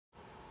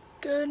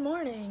Good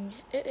morning.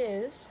 It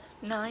is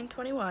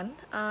 9:21.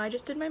 I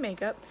just did my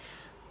makeup.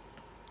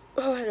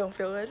 Oh, I don't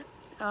feel good.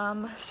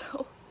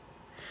 So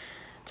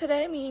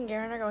today me and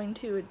Garen are going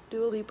to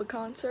do a Lipa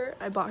concert.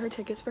 I bought her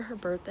tickets for her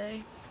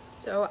birthday.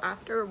 So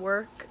after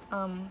work,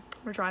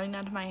 we're driving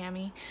down to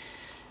Miami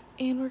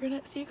and we're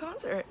gonna see a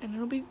concert and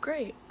it'll be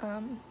great.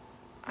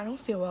 I don't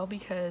feel well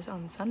because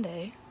on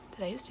Sunday,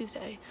 today is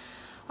Tuesday,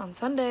 on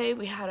Sunday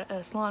we had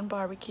a salon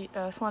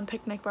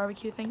picnic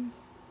barbecue thing.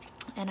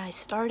 And I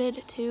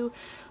started to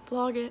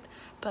vlog it,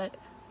 but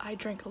I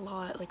drank a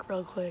lot, like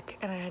real quick,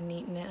 and I hadn't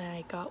eaten it, and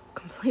I got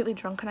completely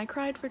drunk, and I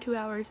cried for 2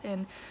 hours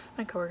in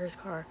my coworker's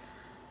car.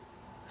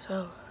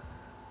 So,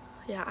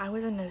 yeah, I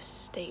was in no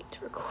state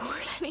to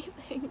record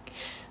anything.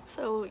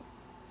 So,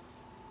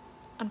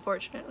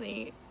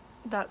 unfortunately,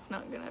 that's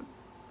not gonna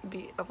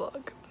be a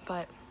vlog,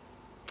 but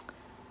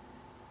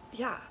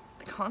yeah,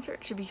 the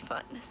concert should be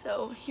fun.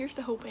 So, here's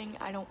to hoping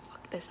I don't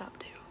fuck this up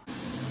too.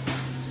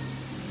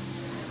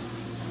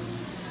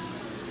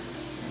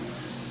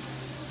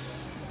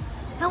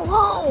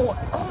 Hello!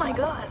 Oh my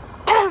god.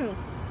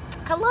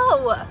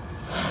 Hello!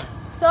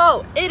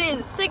 So, it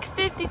is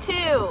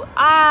 6:52.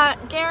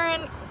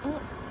 Garen...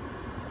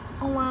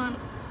 Hold on.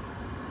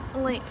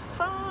 Wait,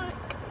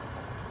 fuck.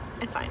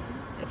 It's fine.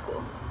 It's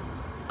cool.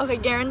 Okay,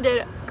 Garen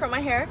did curl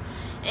my hair,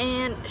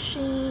 and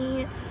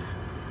she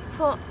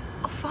put...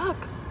 Oh,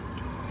 fuck.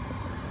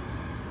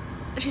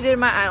 She did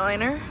my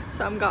eyeliner,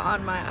 so I'm got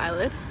on my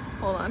eyelid.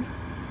 Hold on.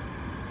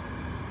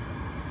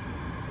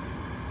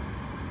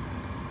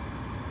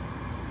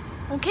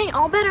 Okay,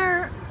 all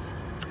better.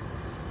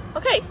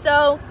 Okay,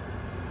 so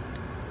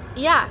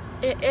yeah,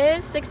 it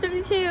is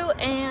 6:52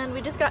 and we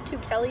just got to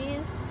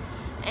Kelly's,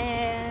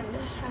 and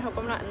I hope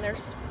I'm not in their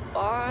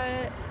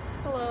spot.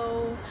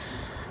 Hello.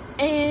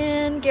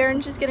 And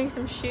Garen's just getting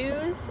some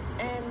shoes,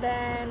 and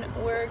then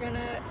we're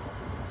gonna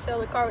fill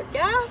the car with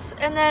gas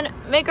and then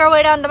make our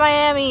way down to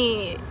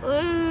Miami.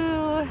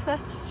 Ooh,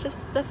 that's just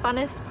the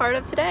funnest part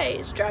of today,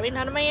 is driving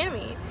down to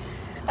Miami.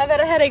 I've had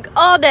a headache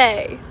all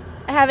day.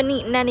 I haven't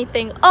eaten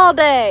anything all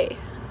day.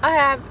 I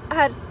have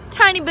had a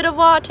tiny bit of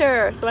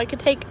water so I could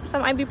take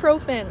some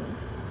ibuprofen.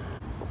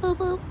 Boop,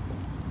 boop.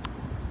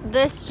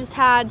 This just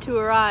had to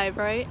arrive,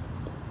 right?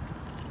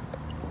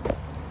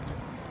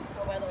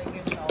 Oh, by the way,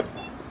 here's all.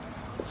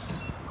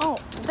 Oh,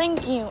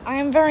 thank you. I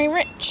am very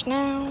rich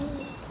now.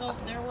 So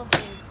there was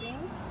a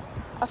thing.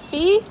 A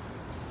fee?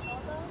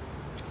 Although,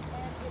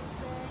 and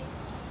it's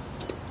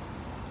a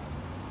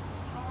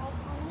Charles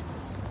on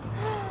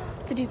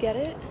it. Did you get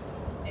it?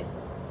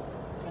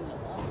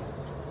 Vanilla.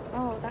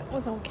 Oh, that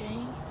was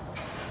okay.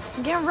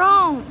 Get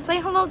wrong.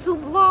 Say hello to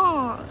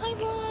vlog. Hi,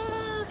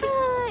 vlog.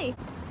 Hi.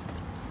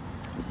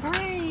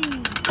 Hi.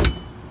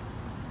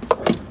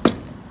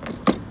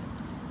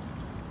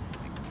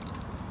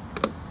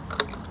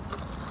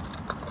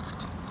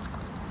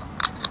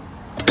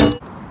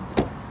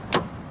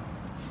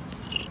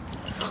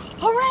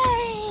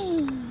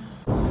 Hooray!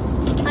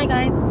 Hi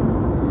guys.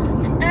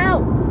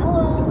 Ow!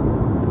 Hello.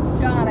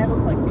 God, I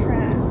look like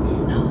trash.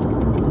 No.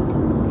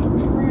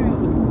 It's true.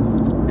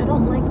 I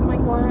don't like my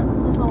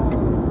glasses on.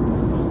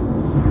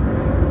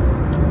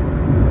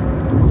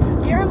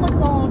 Karen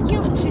looks all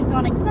cute. She's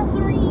got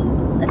accessories,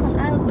 and then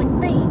I look like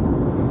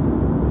Bates.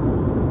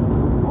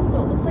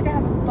 Also, it looks like I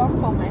have a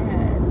bump on my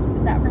head.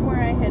 Is that from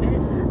where I hit it?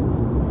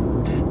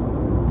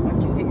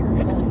 Why'd you hit your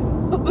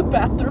head? The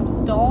bathroom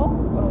stall?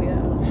 Oh, yeah.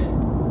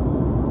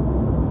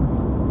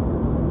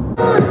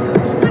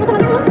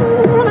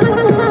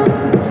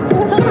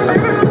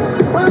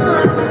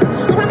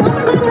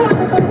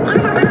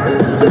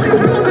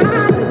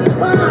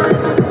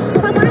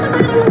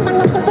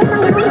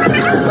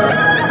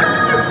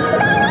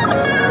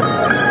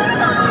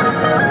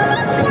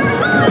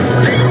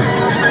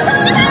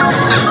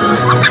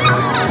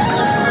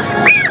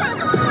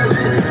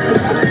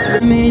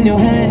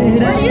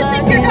 Where do you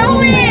think you're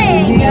going?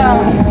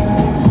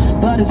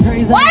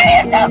 Why are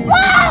you so slow?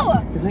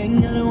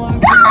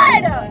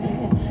 God!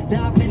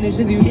 Not finished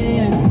with you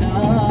yet,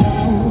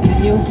 no. Can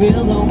you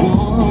feel the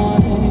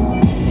warmth?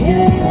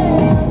 Yeah.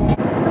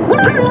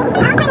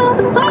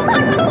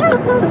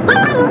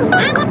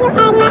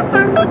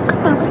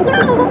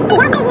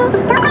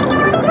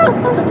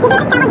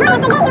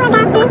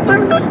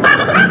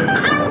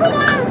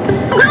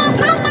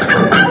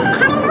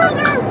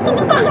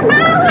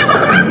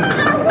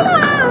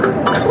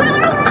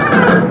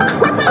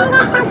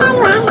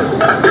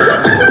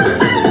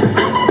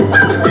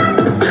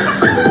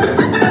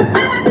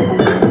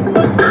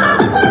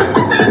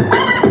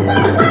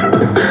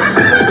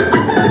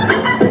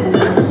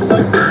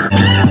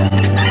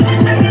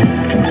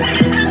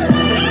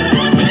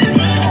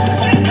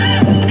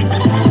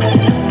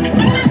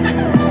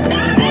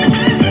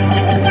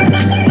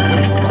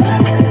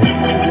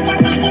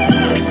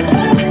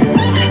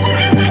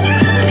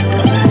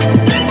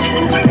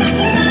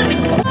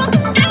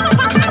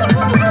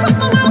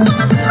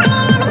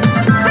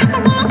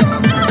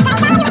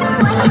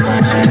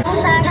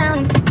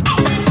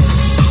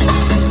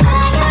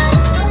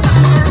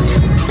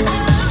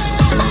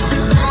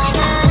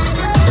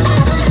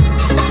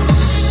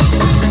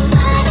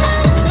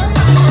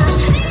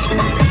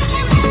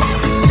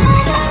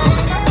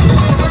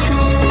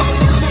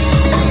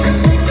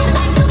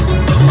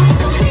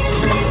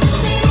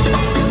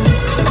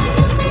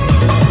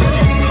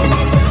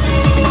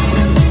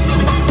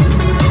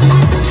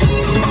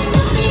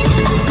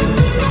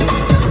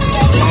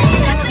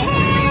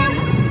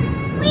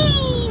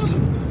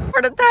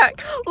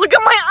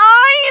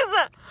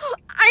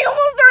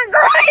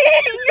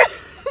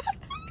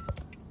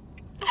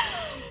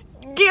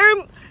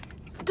 Garen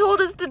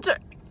told us to turn.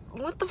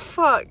 What the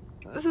fuck?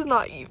 This is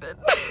not even.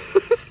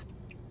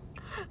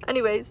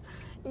 Anyways,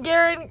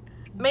 Garen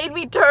made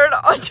me turn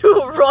onto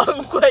a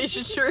wrong way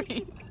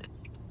street.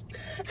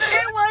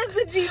 It was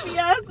the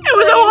GPS. It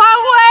was a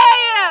one way.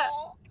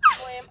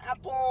 Blame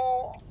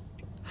Apple.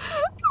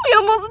 We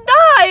almost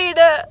died.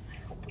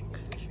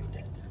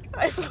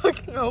 I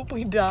fucking hope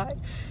we die.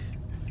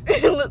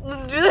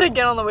 Let's do that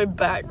again on the way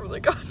back from the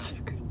concert.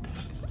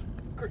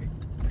 Great.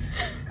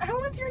 How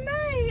was your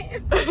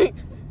night?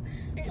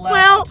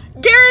 Well,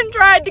 Garen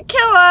tried to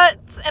kill us,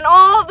 and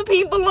all the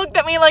people looked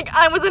at me like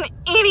I was an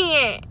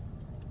idiot.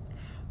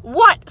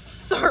 What,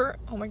 sir?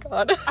 Oh my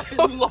god.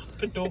 I locked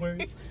the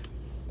doors.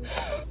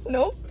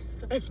 Nope.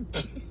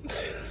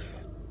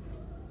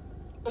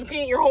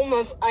 Okay, you're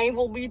homeless. I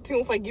will be too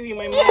if I give you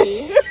my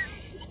money.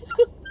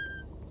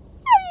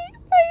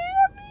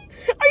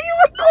 Are you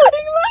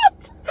recording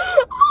that?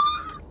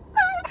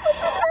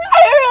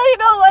 I really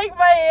don't like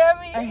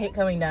Miami. I hate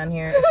coming down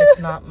here if it's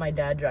not my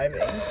dad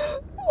driving.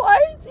 Why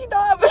does he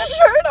not have a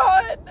shirt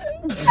on?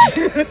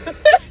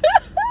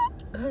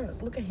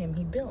 Cause look at him,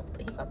 he built.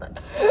 He got that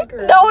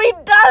swagger. No, he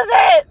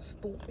doesn't.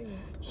 Stupid.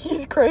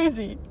 He's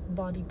crazy.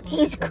 Body pop.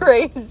 He's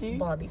crazy.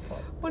 Body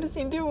pop. What is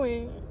he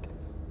doing?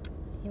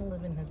 He's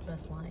living his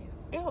best life.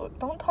 Ew,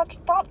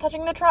 stop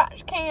touching the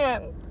trash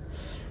can.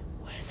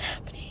 What is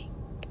happening?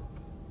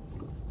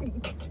 Do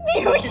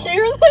you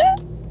hear that?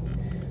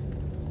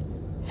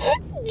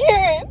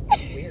 Garen.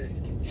 It's weird.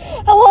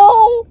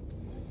 Hello?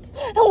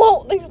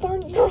 Hello? They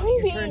started driving.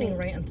 You're turning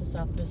right onto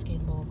South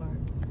Biscayne Boulevard.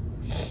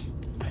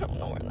 I don't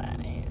know where that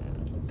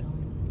is.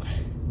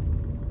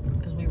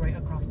 Because we're right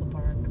across the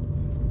park.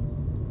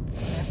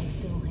 That we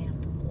still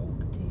have to walk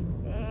to.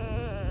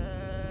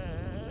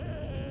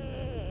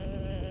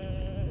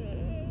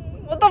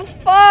 What the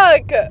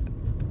fuck?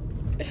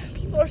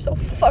 People are so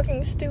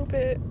fucking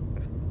stupid.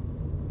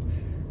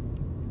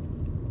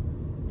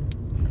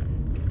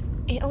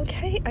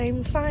 Okay,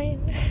 I'm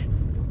fine.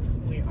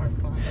 We are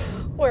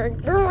fine. We're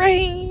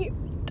great.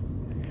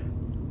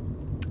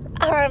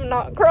 I'm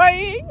not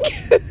crying.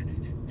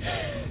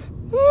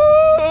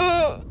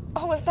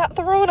 Oh, is that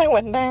the road I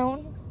went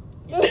down?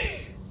 Yes,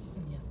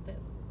 it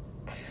is.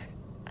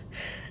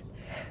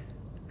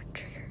 I'm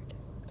triggered.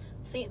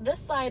 See, this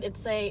side it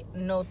say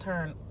no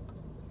turn.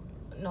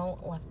 No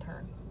left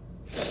turn.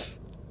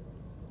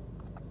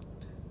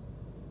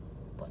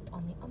 But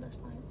on the other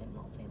side it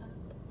not say that.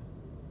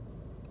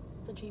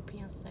 The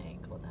GPS say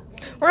go that way.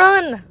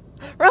 Run!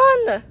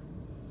 Run!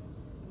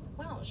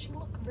 Wow, she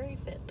looked very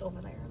fit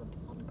over there, the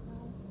blonde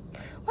girl.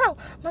 Wow,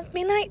 must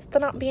be nice to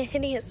not be a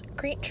hideous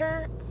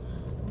creature.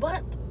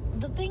 But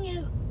the thing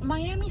is,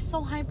 Miami's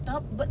so hyped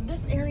up, but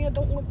this area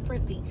don't look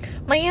pretty.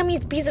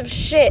 Miami's a piece of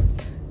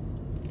shit.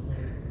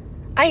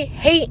 I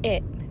hate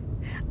it.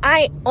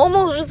 I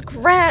almost just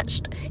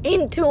crashed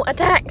into a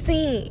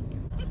taxi.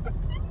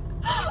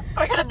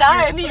 We're gonna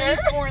die in here.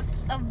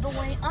 3/4 of the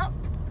way up.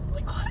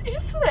 Like, what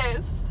is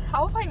this?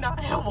 How have I not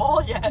hit a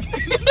wall yet?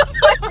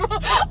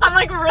 I'm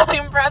like really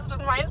impressed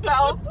with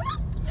myself.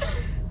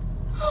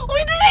 We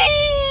did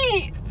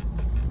it!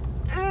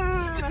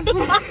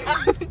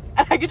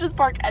 And I could just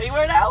park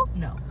anywhere now?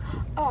 No,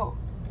 Oh.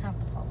 have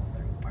to follow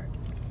through park.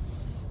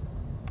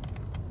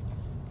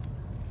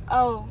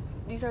 Oh,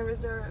 these are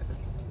reserved.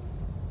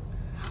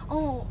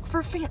 Oh,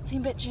 for fancy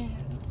bitches.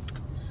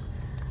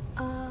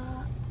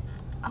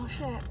 Oh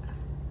shit.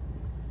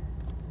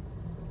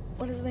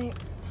 What is the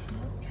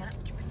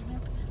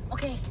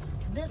Okay,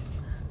 this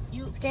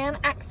you scan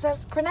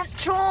access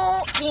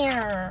credential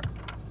here?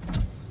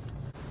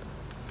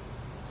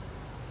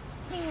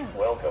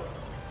 Welcome.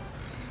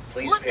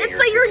 Please look. pay It your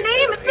say your ticket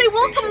name. at It the say gate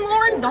welcome, station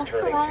Lauren. before Don't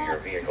returning to your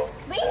vehicle.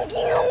 Thank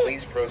you.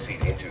 Please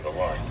proceed into the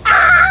line.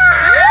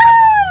 Ah!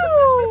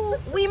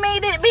 We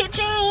made it,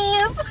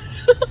 bitches.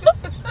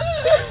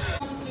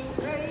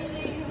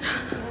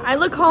 I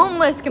look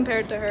homeless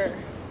compared to her.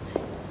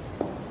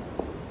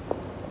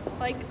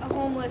 Like a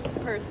homeless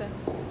person.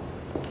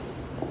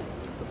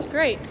 It's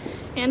great.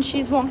 And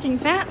she's walking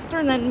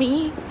faster than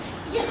me.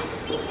 Yes,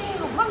 me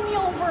too. Run me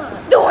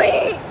over. Do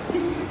it!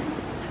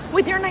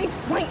 With your nice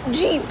white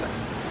Jeep.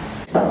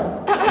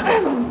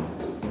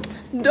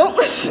 Don't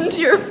listen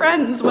to your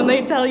friends when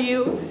they tell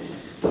you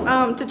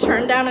to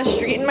turn down a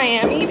street in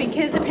Miami,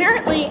 because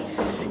apparently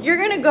you're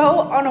gonna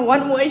go on a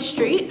one-way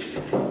street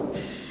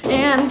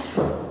and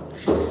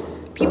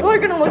people are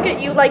gonna look at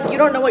you like you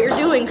don't know what you're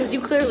doing, because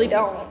you clearly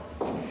don't.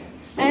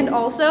 And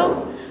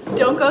also,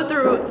 don't go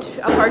through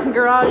a parking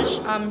garage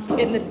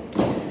in the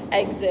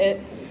exit.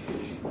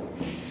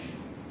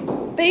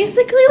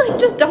 Basically, like,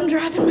 just don't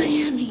drive in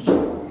Miami.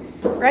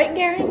 Right,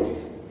 Garen?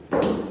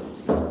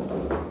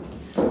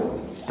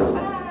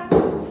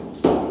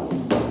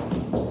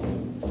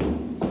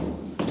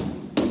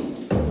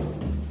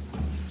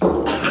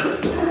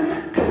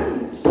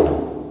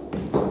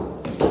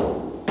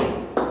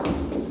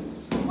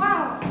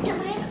 Wow, get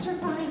my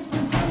exercise for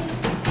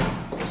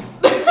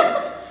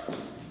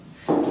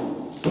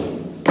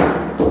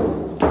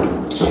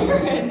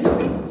Garen.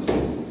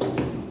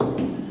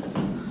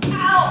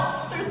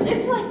 Ow! There's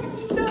It's like,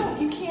 no,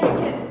 you can't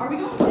get. Are we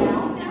going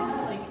down? Down?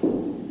 Like.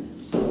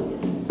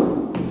 Yes. To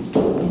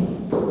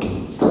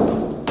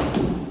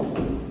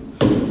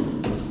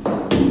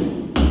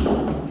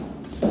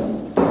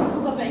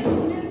the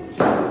basement.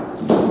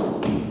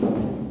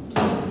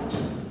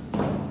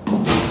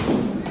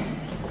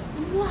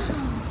 Wow.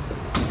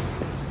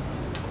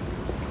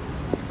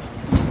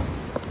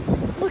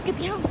 Look at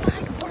the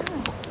outside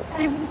world. I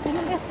haven't seen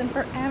this in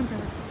forever.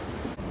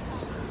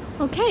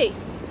 Okay.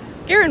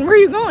 Garen, where are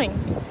you going?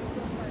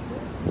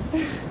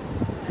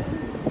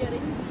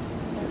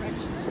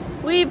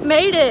 We've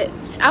made it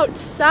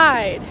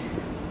outside.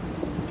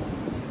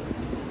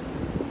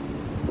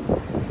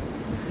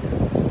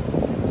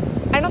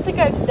 I don't think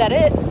I've said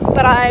it,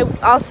 but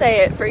I'll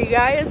say it for you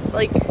guys.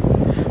 Like,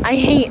 I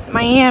hate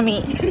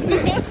Miami.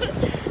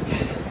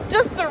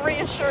 Just to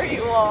reassure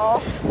you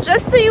all.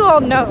 Just so you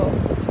all know,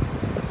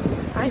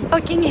 I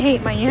fucking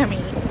hate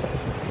Miami.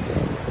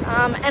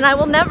 And I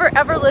will never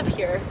ever live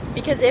here,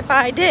 because if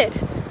I did,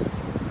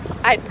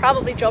 I'd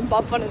probably jump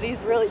off one of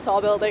these really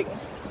tall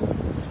buildings.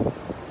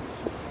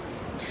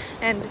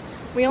 And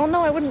we all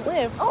know I wouldn't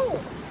live. Oh,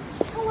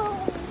 hello.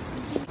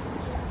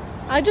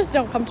 I just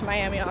don't come to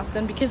Miami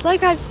often because,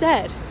 like I've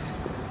said,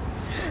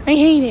 I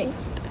hate it.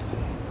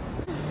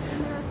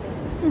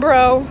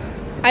 Bro,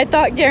 I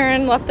thought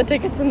Garen left the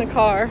tickets in the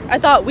car. I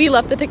thought we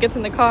left the tickets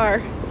in the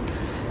car.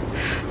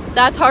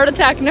 That's heart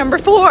attack number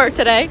 4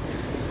 today.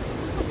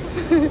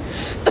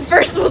 The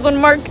first was when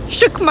Mark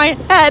shook my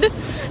head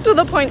to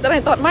the point that I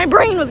thought my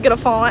brain was gonna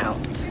fall out.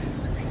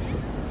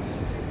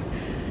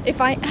 If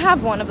I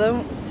have one of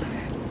those.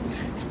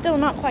 Still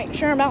not quite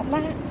sure about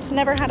that.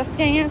 Never had a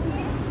scan.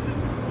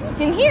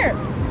 In here?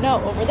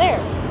 No, over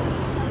there.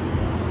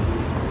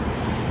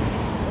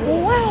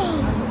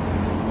 Wow.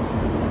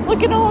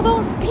 Look at all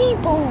those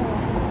people.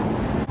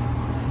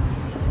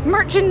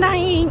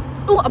 Merchandise.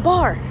 Oh, a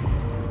bar.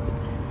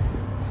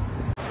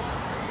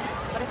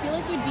 But I feel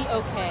like we'd be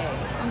okay.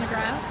 On the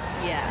grass?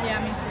 Yeah. Yeah,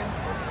 me too.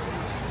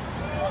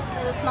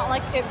 It's not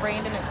like it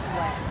rained and it's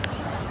wet.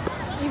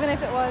 Even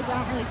if it was, I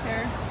don't really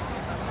care. As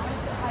long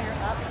as it's higher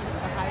up,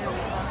 the higher we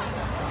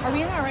are. Are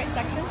we in the right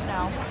section?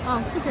 No. Oh,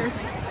 who cares?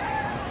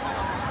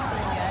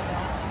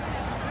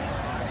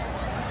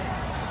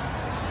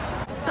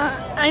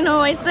 I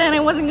know I said I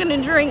wasn't gonna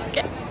drink,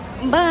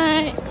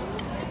 but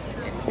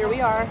Here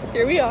we are.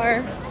 here we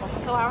are.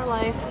 Welcome to our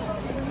life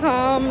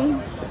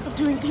of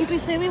doing things we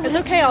say we would. It's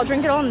okay, I'll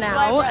drink it all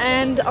now,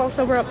 and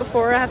also we're up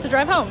before I have to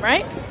drive home,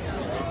 right?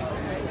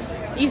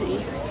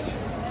 Easy.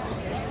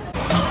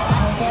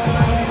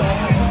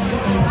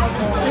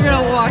 You're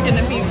gonna walk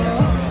into people.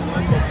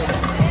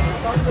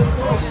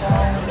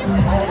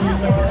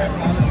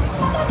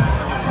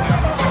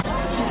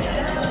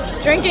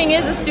 Drinking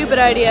is a stupid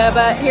idea,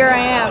 but here I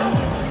am.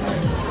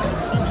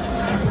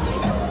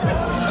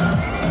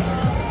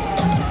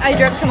 I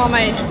dripped some on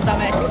my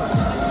stomach.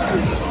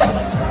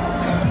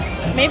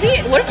 Maybe,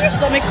 what if your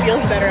stomach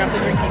feels better after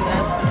drinking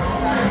this?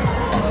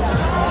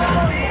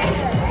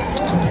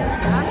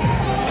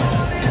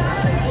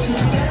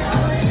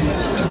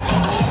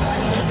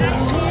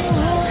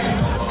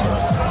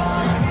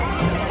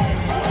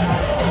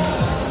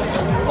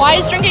 Why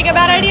is drinking a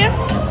bad idea?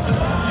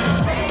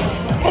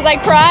 Because I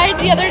cried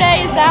the other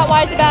day. Is that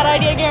why it's a bad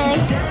idea, Garen?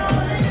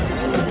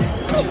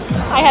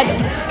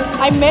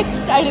 I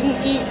mixed, I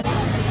didn't eat.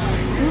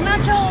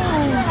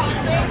 Nachos!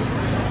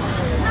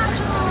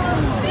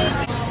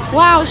 Nachos!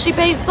 Wow, she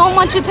pays so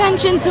much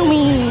attention to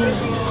me.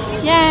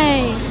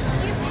 Yay.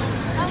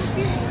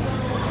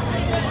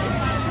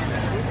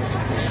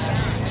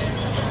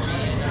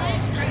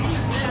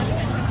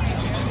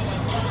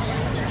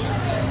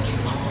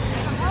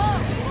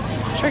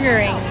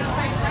 Triggering.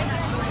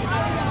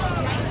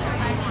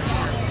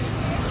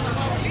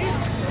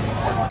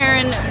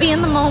 Aaron, be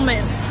in the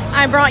moment.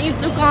 I brought you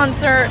to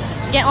concert.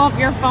 Get off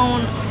your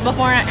phone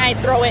before I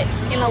throw it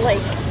in a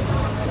lake.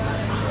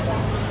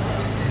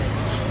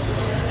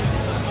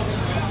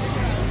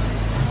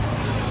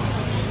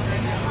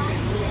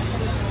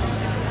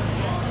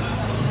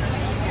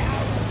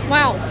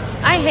 Wow,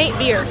 I hate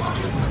beer.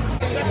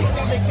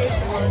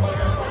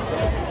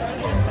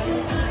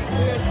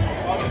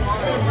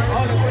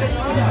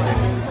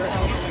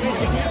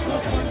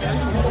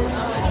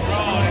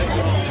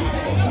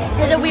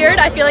 Is it weird?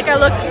 I feel like I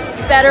look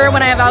better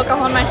when I have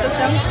alcohol in my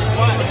system.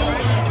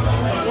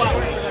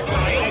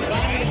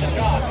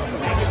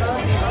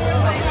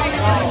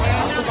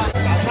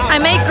 I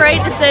make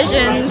great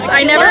decisions.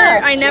 I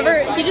never,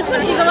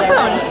 he's on the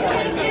phone.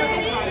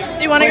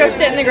 Do you want to go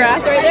sit in the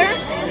grass right there?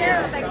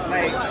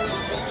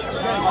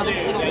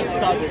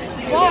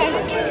 Why?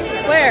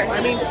 Where?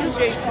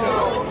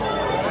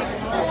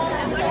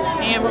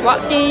 And we're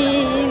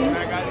walking.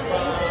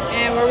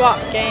 And we're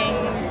walking.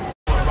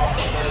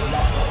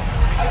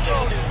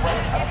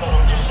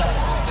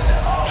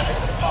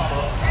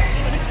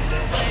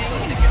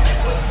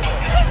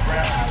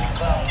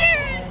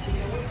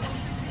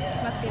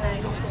 Must be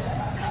nice.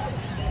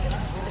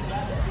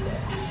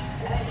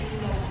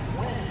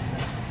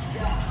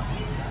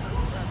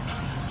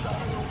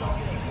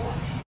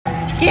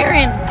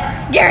 Garen!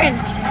 Garen!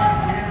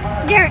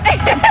 Garen!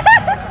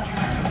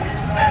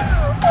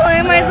 Why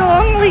am I so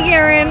hungry,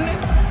 Garen?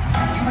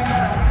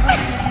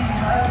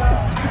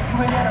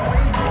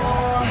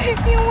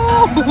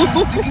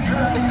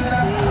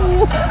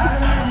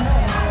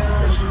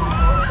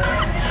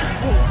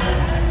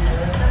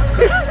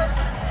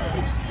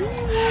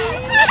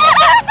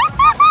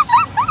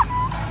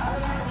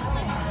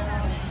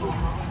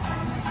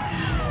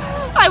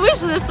 I wish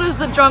this was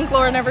the drunk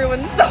Lauren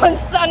everyone saw on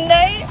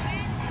Sunday.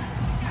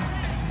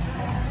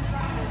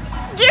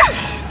 Garen,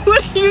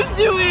 what are you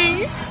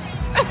doing?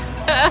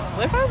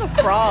 What if I was a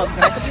frog?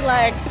 And I could be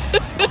like,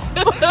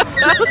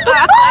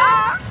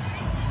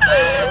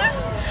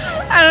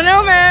 I don't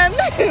know, man.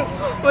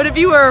 What if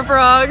you were a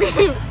frog?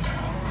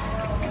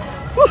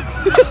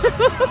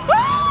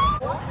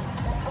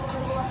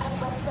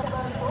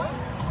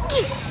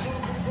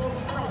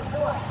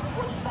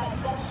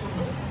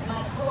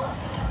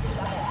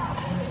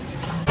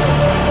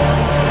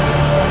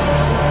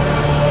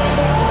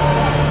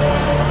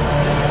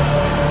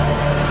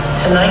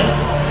 Tonight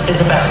is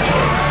about you.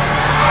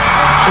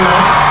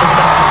 Tonight is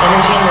about the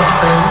energy in this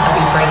room that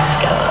we bring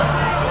together.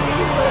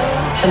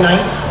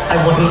 Tonight, I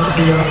want you to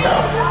be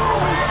yourself.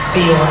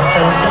 Be your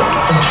authentic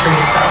and true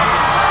self.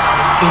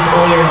 Use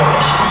all your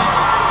inhibitions.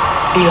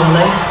 Be your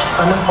most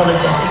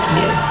unapologetic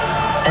you.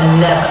 And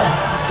never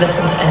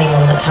listen to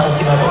anyone that tells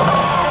you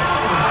otherwise.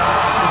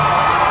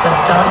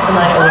 Let's dance the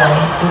night away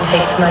and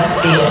take tonight's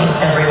feeling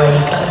everywhere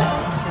you go.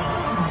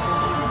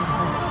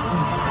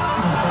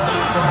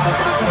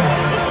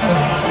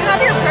 You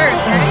have your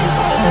purse, right?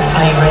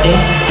 Are you ready?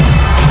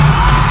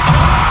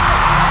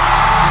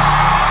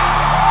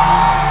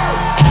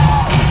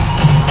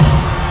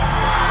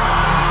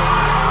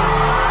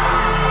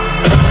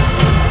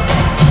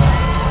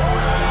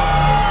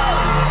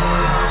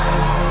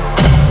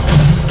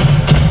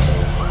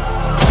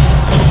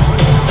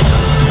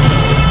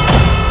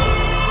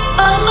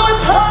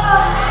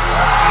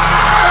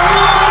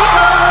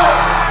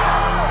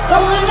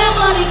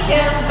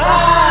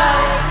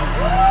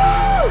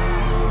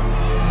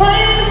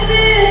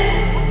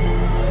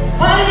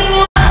 Why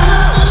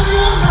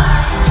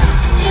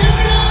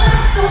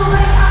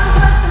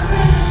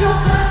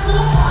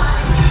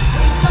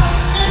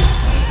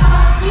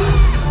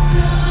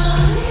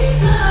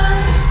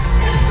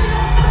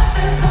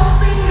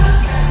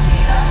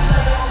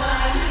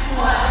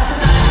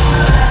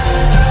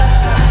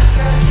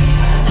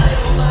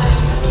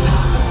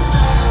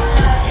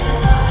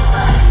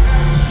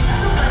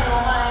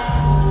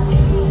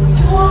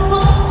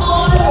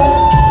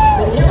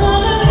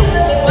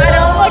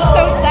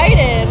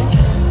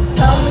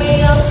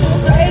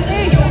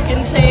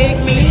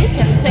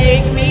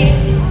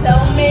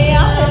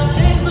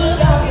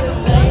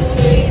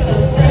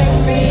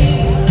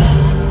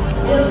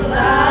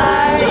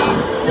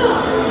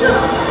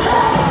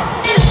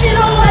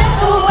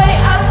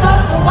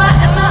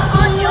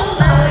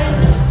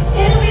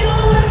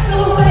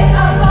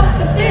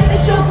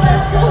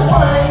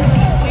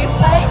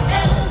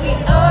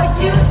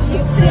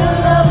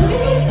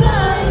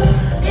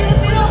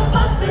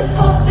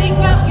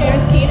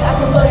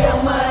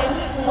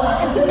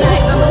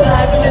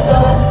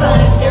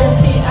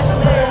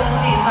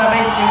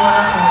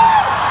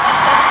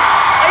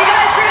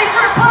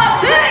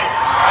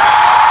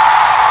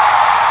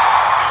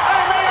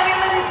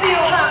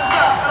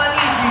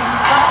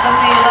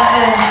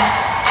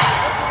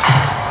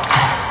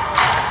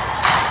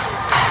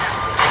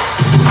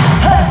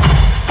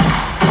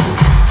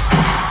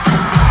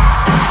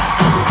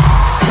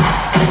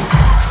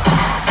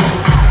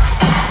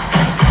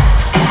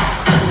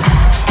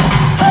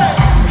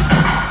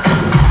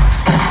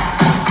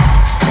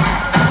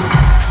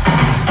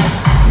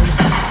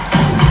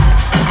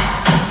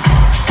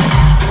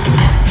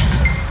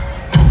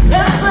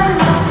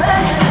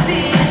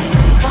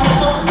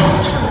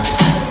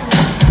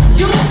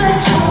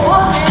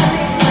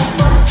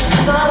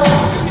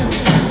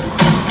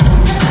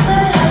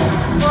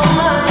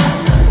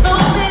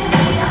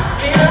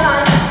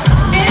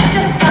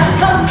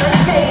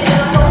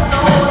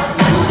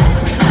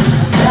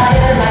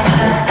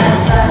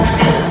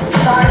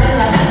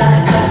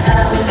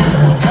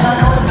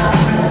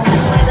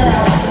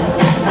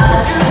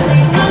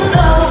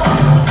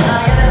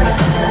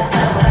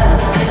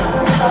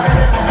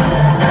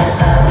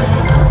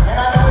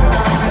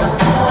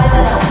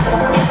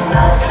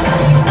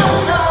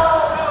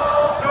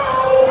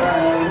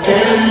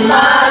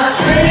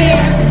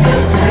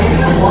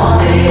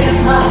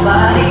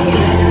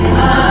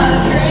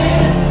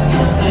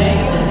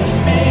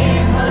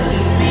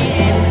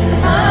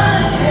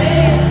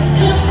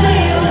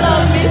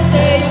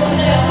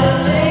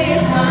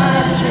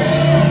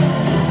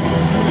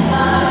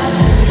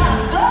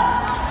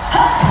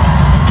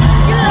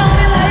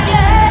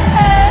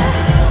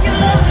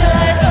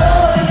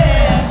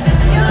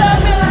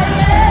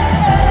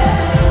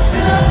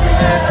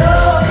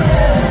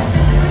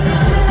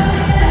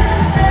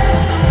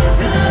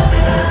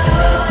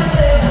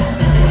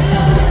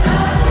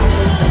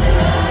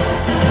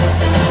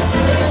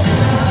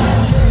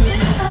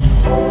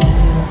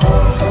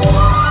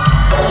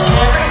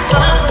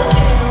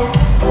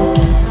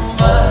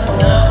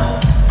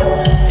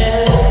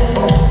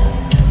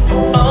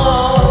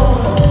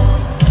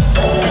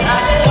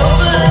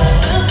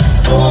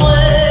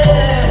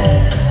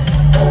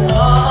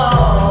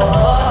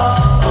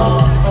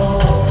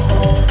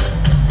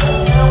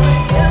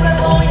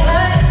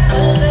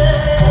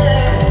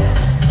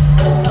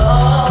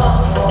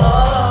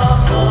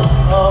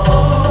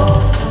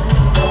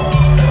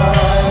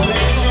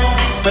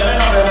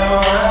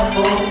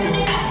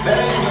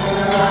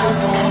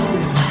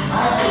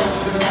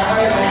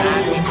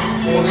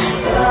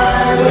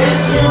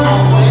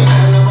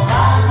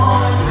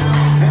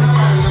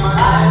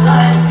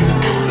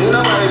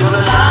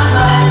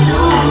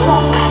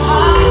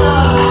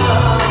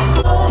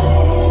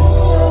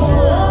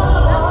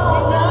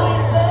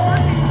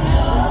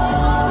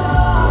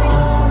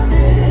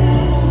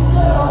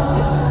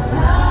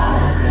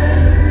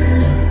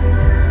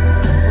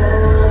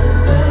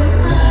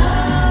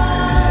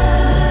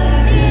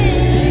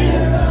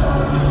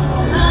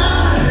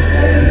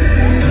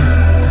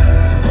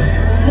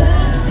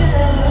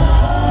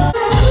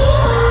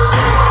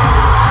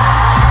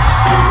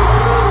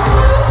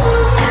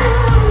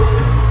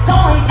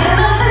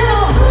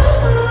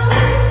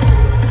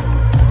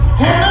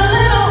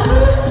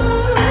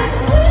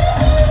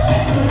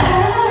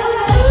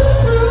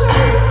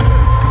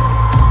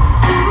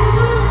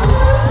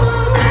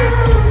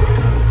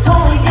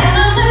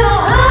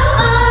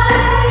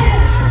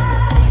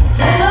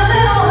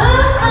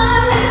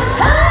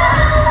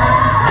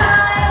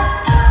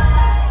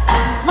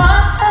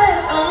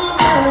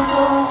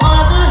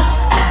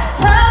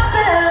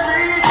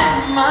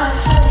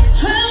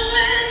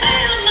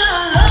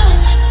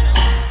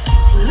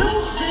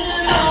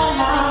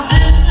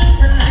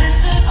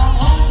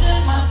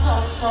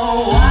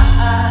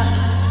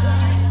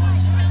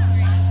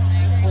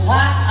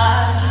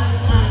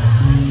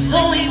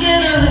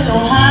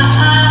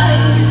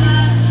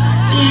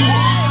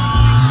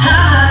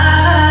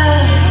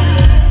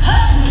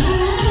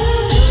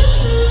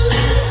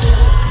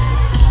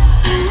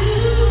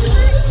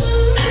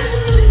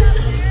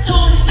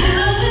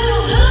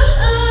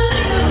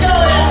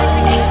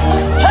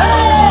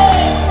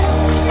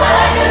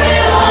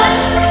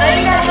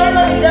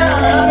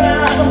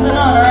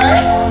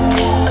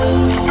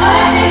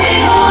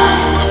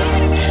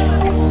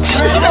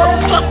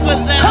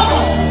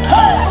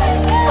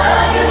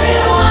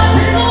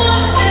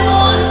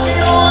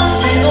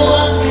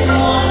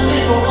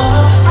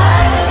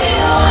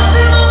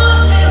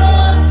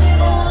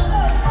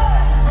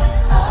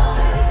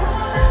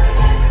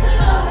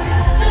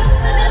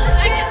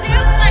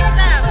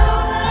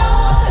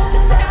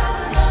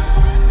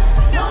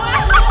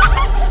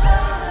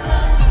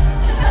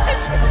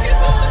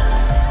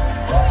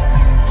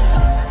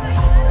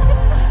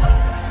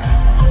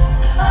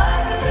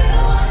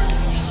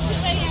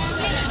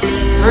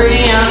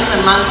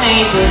my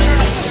neighbors.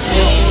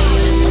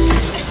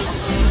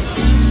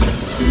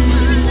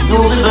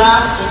 Those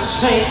bastards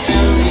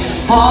shaking.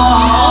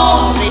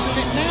 Oh, They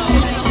sit down.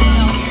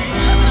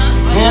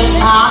 this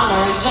time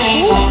they're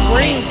changing.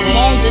 Green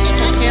small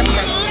digital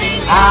camera.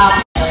 I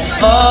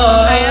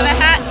have a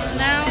hat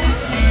now.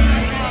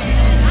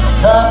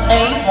 The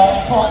face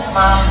won't put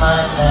my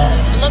mind back.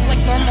 I look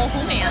like normal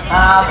human.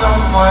 I've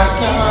been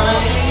working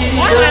late.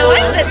 Wow, I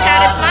like this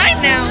hat. It's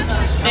mine now.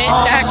 It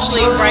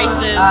actually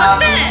Bryce's.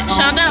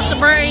 Shout out to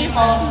Bryce.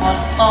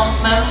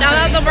 Shout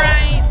out to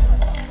Brian.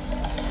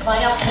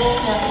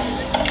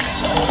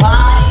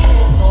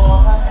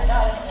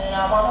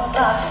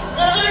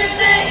 Every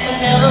day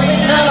and every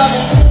night I've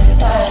been sick and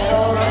tired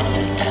of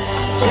running.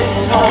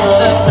 Chasing all of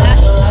the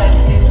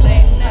flashlights, these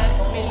late nights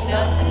mean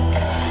nothing.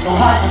 So I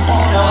just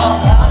wanna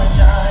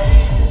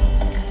apologize.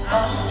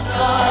 I'm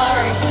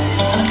sorry,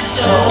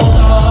 so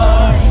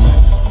sorry.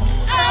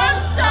 I'm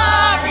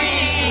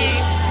sorry.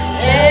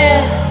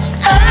 Yeah,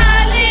 I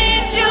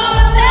need your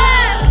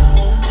love,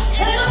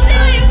 and I'll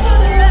tell you for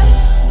the rest,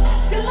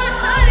 'cause my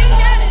heart ain't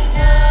got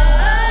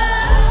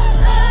enough.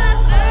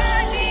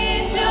 I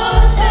need your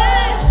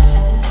touch.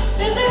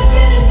 This is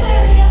getting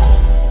serious.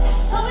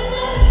 Tell me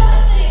that it's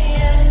not the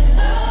end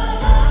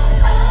of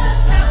us.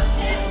 How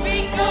can we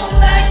go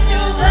back to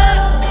the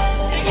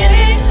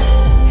beginning?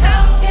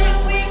 How can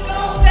we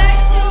go back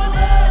to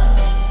the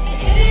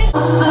beginning?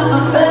 For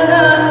the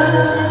better.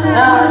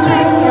 Now I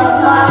think you're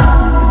fine.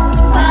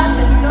 Time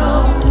to know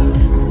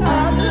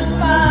how to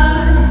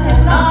find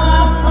and all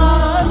our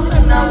flaws,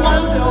 and I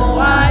wonder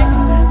why.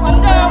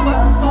 Wonder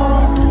what for.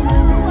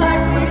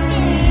 Like we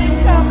keep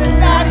coming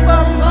back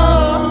for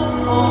more.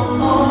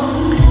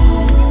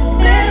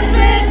 Is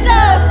it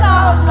just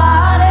our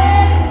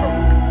bodies?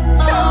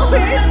 Are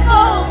we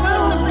both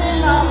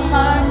losing our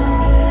minds?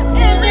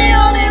 Is the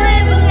only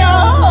reason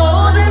you're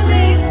holding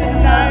me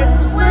tonight?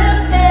 We're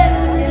scared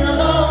to be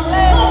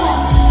lonely.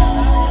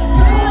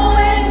 Do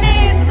we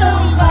need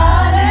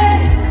somebody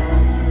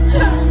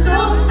just to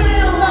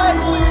feel like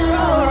we're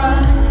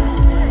alright?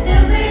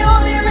 Is the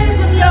only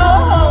reason you're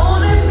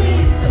holding me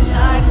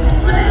tonight?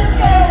 We're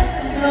scared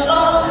to be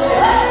lonely.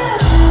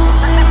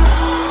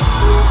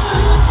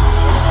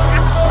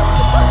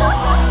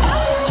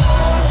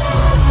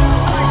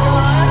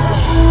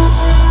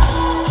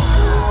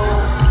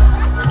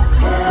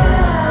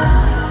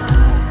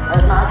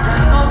 As my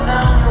drink goes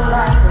down, you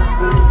like some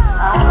sweet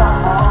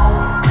alcohol.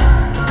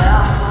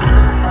 Now I'm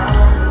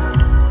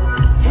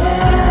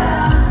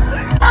yeah.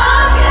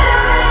 I'm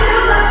giving you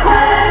the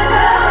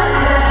pleasure of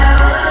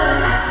heaven.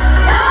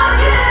 I'm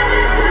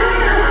giving to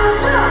you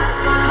just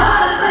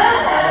harder than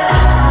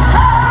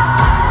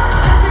hell.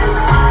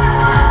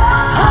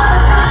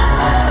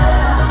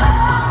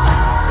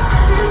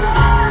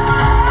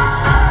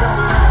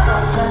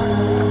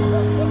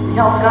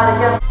 Y'all gotta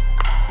get.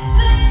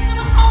 Say you're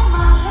gonna hold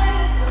my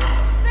hand.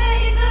 Say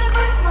you're gonna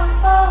break my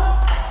fall.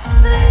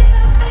 Say you're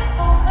gonna stay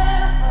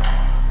forever.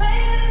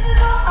 Baby, this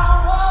is all I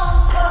want.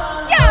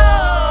 Yo,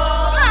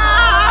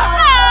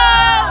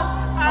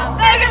 I'm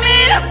begging me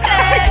to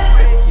beg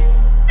for you.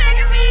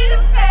 Begging me to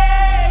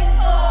beg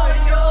for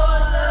your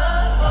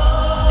love.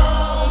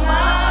 Oh,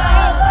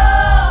 my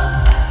love.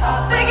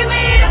 I'm begging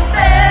me to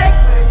beg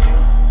for you.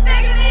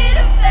 Begging me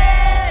to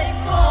beg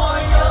for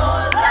your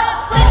love.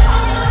 Say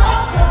I'm gonna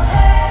hold your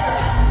hand.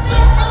 Say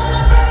I'm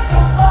gonna break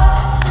your fall.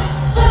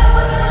 Say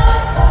we're gonna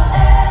last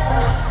forever.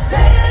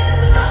 Baby, this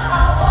is all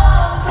I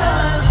want.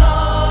 'Cause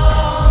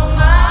oh,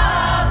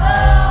 my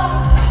love.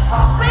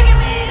 I'm begging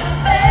me to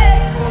beg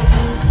for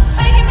you.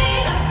 Begging me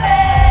to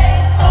beg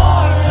for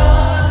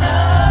your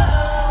love.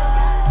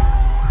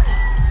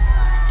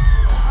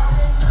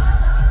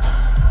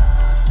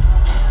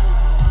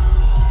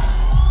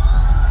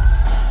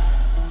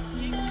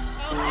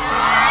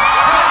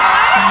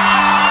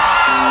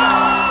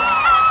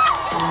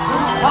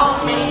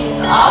 Call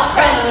me all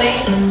friendly,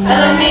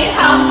 telling me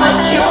how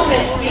much you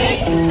miss me.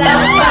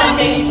 That's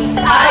funny,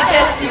 I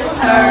guess you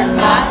heard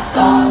my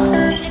song.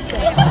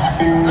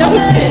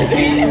 Don't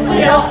busy,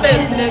 your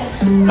business.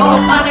 Go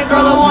find a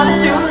girl who wants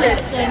to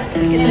listen.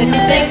 'Cause if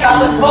you think I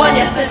was born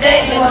yesterday,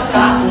 then you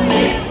got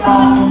me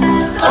wrong.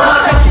 So I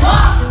cut you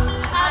off,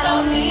 I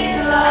don't need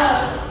your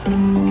love.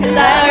 'Cause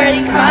I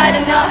already cried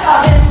enough,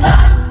 I've been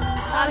done.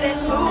 I've been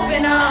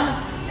moving on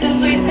since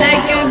we said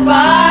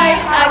goodbye.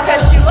 I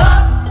cut you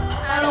off,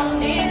 I don't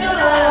need your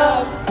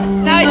love.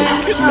 Now you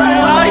can try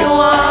all you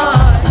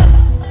want.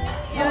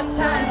 Your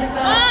time is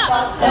up,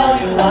 I'll tell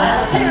you why.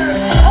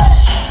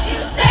 You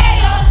say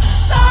you're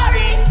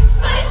sorry,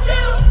 but it's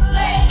too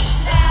late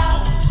now.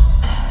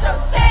 So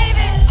save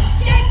it,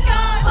 get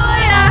gone.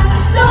 Boy, I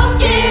don't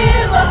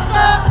give a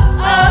fuck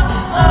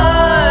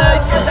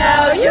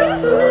about you.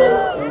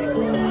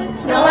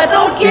 No, I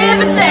don't give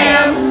a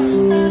damn.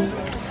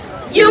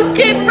 You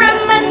keep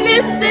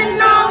reminiscing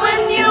on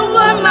when you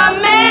were my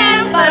man,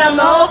 but I'm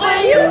over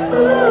you.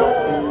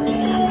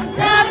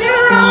 Now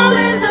you're all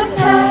in the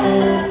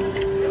past.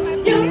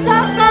 You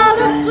talk all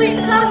the sweet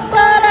talk,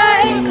 but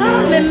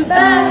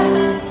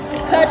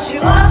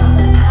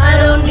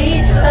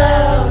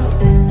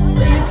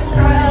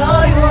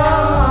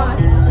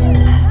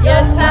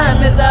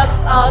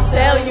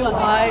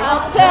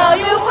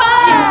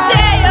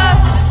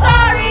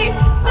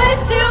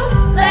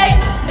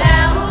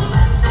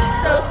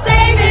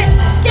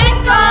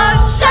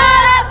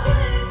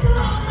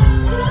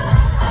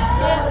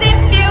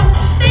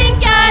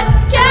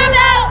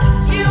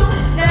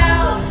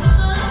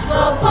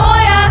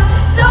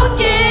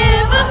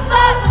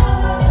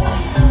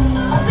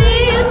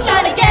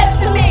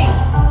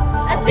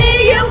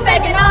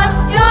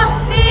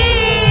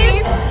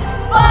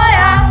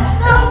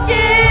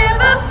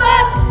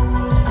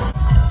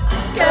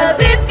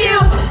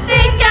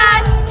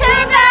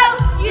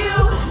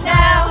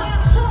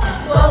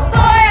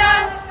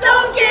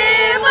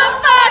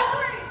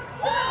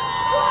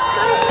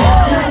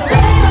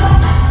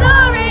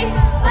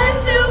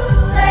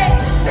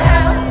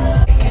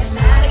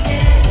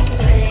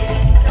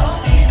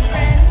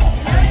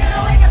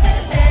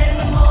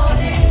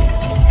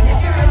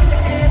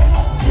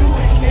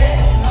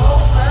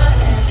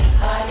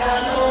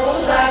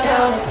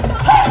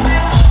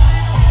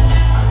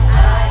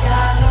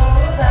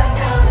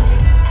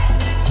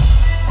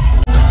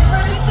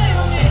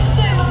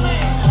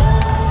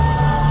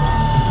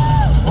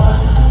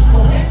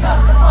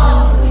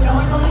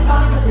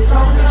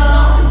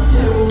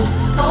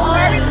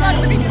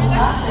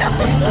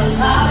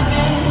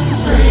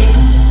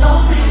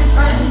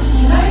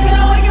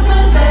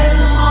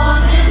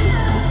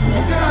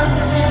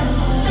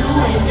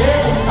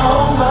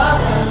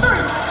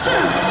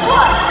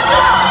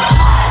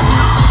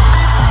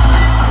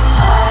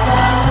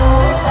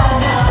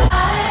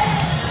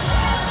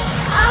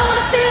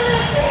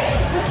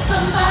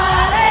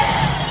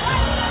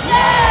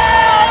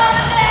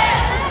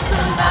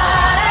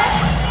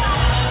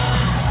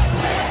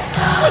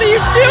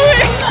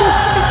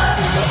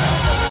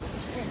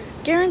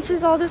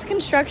all this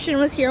construction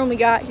was here when we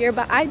got here,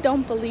 but I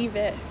don't believe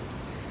it.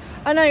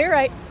 Oh, no, you're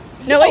right.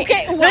 No, wait.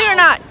 Okay, No, wow. you're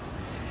not.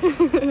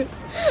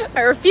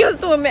 I refuse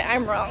to admit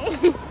I'm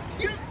wrong.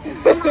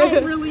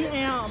 I really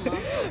am.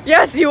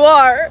 Yes, you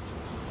are.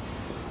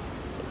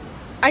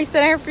 I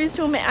said I refuse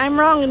to admit I'm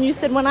wrong, and you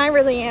said when I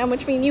really am,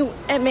 which means you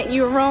admit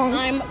you were wrong.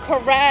 I'm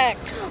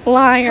correct.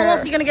 Liar. How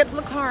else are you gonna get to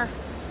the car?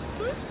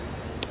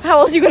 How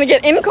else are you gonna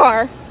get in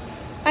car?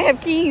 I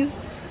have keys.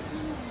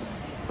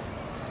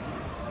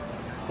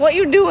 What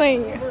you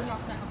doing? We're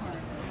not that hard.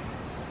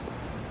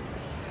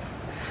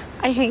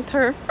 I hate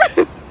her.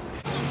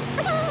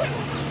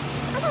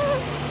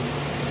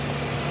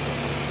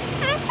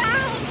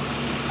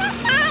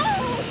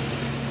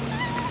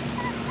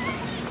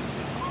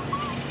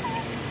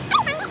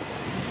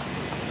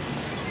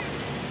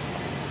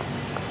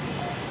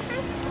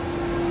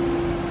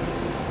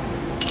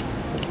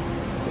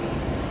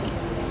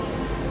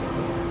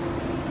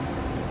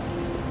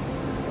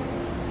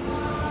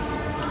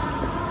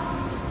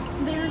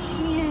 There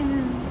she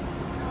is.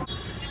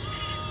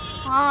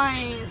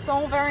 Hi,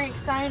 so very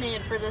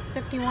excited for this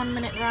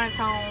 51-minute drive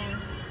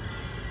home.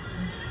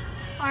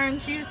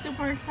 Aren't you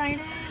super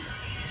excited?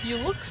 You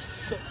look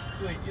so.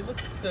 Wait, you look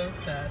so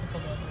sad.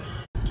 Hold on.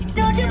 Wait. Can you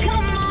Don't you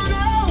come on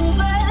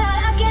over,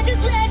 I can't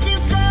just let you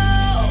go.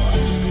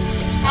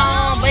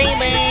 Oh,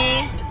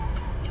 baby.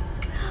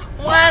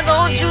 Why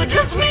don't you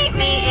just meet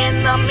me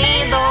in the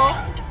middle?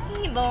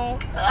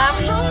 I'm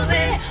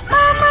losing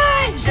my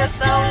mind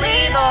just a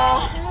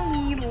little.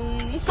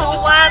 So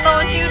why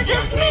don't you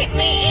just meet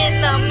me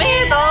in the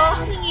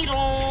middle?